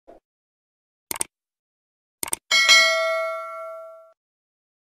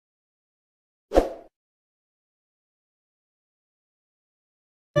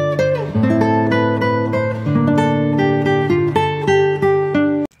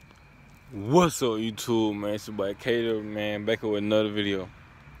What's up, YouTube, man? It's your boy Cater, man, back with another video.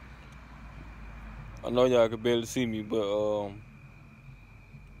 I know y'all can barely see me, but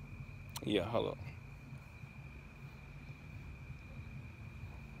yeah, hold up.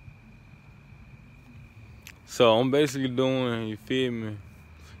 So I'm basically doing, you feel me?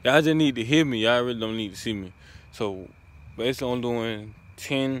 Y'all just need to hear me. Y'all really don't need to see me. So basically, I'm doing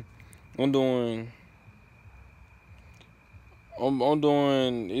 10. I'm doing.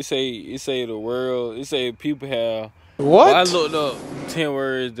 It say the world. It say people have. What? Well, I looked up 10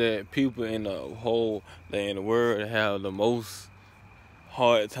 words that people in the whole in the world have the most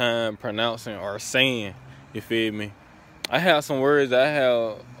hard time pronouncing or saying. You feel me? I have some words that I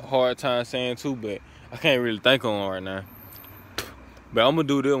have a hard time saying too, but I can't really think on right now. But I'm gonna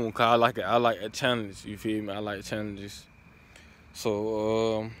do this one because I like it. I like a challenge. You feel me? I like challenges.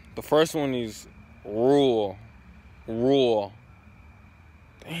 So the first one is roar. Roar.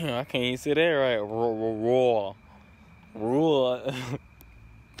 Damn, I can't even say that right. Roar. Roar.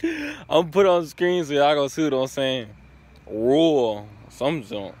 I'm gonna put it on the screen so y'all gonna see what I'm saying. Roar. Some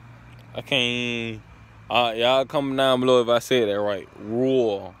junk. I can't. Y'all comment down below if I said that right.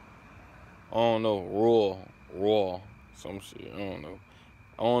 Roar. I don't know. Roar. Some shit. I don't know.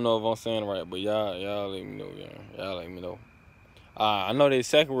 I don't know if I'm saying it right, but y'all let me know, yeah. Y'all let me know. I know that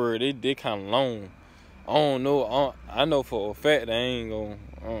second word, they kind of long. I don't know. I know for a fact they ain't gonna.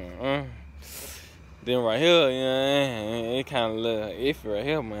 Then right here, yeah, it kind of look iffy right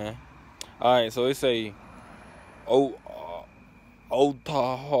here, man. All right, so it say, hold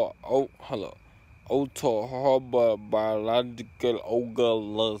up. Biological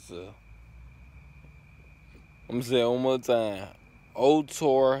organism. I'm gonna say it one more time.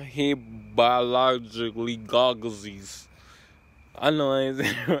 Biologically goggles. I know I ain't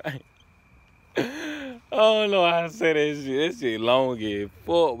saying it right. I don't know how to say that shit. That shit long as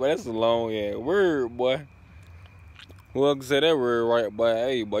fuck, but that's a long ass word, boy. Who can say that word right, boy?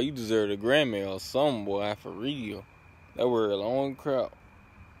 Hey, boy, you deserve a Grammy or something, boy, for real. That word long crap.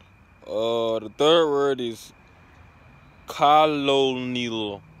 The third word is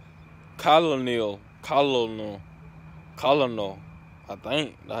colonial. Colonial. I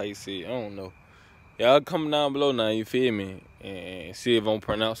think that's how you say it. I don't know. Y'all comment down below now, you feel me? And see if I'm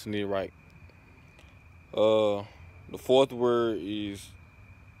pronouncing it right. The fourth word is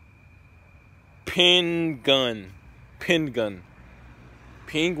penguin. Penguin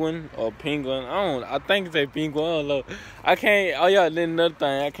or penguin. I think it's a penguin. I don't know. I can't. Oh yeah, then another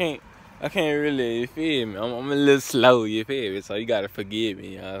thing. I can't really. You feel me? I'm a little slow. You feel me? So you gotta forgive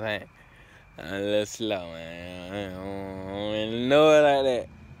me. You know what I'm saying? I'm a little slow, man. I don't really know it like that.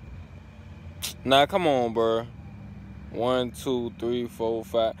 Nah, come on, bro. 1, 2, 3, 4,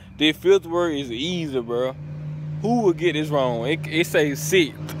 5. The fifth word is easy, bro. Who would get this wrong? It says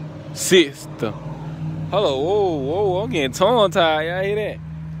sixth. Sixth. Hello, whoa, I'm getting tongue tied. Y'all hear that?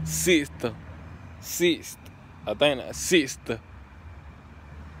 Sixth. I think that's sixth.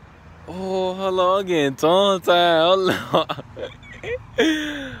 Oh, hello, I'm getting tongue tied. Hello.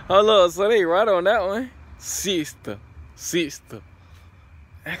 Hello, so they right on that one. Sixth.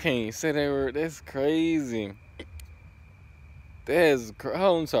 I can't say that word. That's crazy. Hold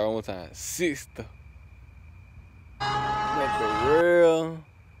on, sorry, one more time. Sixth. What the world?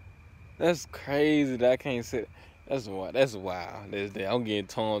 That's crazy that I can't say that. That's wild. I'm getting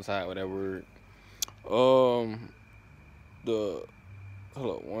tongue tied with that word. Hold up.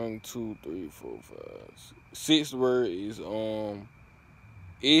 1, 2, 3, 4, 5, 6. Sixth word is istum.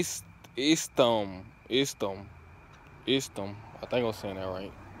 I think I'm saying that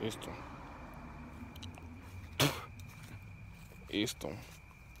right. Istum.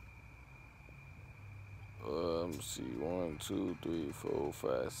 Let me see. 1, 2, 3, 4,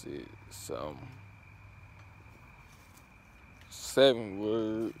 5, 6, 7. Seventh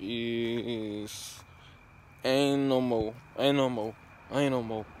word is ain't no more, man. Ain't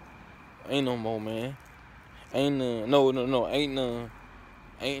none. Ain't none. No. Ain't none,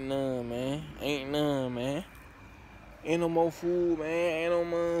 man. Ain't none, man. Ain't no more food, man.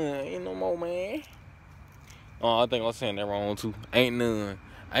 Ain't no more, man. Oh, I think I'm saying that wrong too. Ain't none.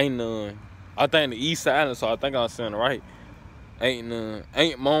 I think the east side, so I think I'm saying it right. Ain't none.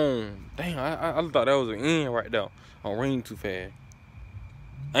 Ain't moan. Dang, I thought that was an N right there. I'm reading too fast.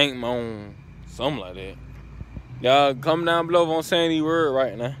 Ain't moan. Something like that. Y'all come down below if I'm saying these words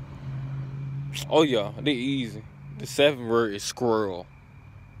right now. Oh yeah, they easy. The seventh word is squirrel.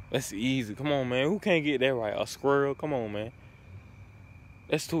 That's easy. Come on, man. Who can't get that right? A squirrel? Come on, man.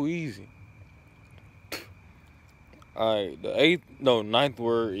 That's too easy. Alright, the ninth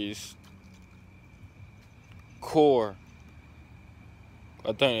word is core.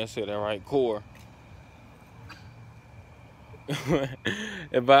 I think I said that right. Core.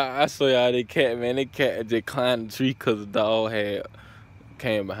 If I show y'all the cat, man, the cat just climbed the tree because the dog had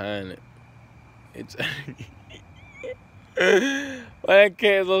came behind it. It's why that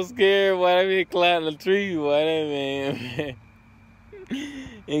cat so scared? Why that man climbed the tree? Why that man?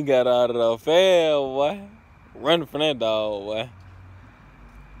 He got out of the fail, boy. Running from that dog, boy.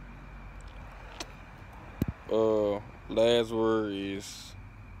 Last word is,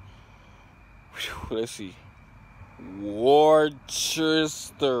 let's see,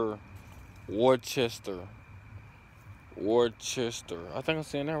 Worcester. I think I'm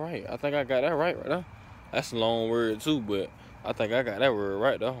saying that right. I think I got that right now. That's a long word too, but I think I got that word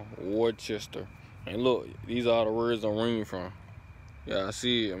right though. Worcester. And look, these are the words I'm reading from. Yeah, I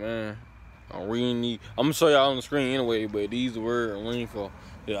see it, man. I'm reading these. I'm gonna show y'all on the screen anyway, but these are words I'm reading for.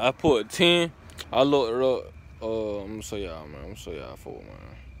 Yeah, I put 10. I looked it up. I'm gonna show y'all, man. I'm gonna show y'all for it, man.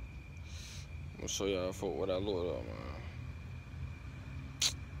 I'm gonna show y'all for what I looked up, man.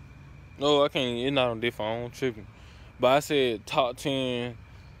 No, I can't. It's not on this phone. I'm tripping. But I said top 10.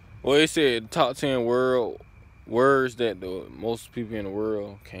 Well, it said top 10 words that the most people in the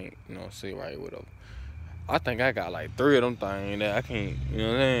world can't, say right with them. I think I got like 3 of them things that I can't, you know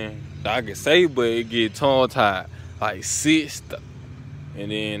what I'm saying? That I can say, but it get tongue tied. Like sister. And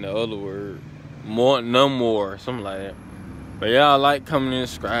then the other word, no more, something like that. But y'all like, comment, and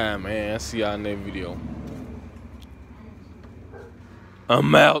subscribe, man. I'll see y'all in that video.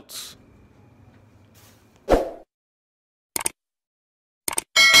 I'm out.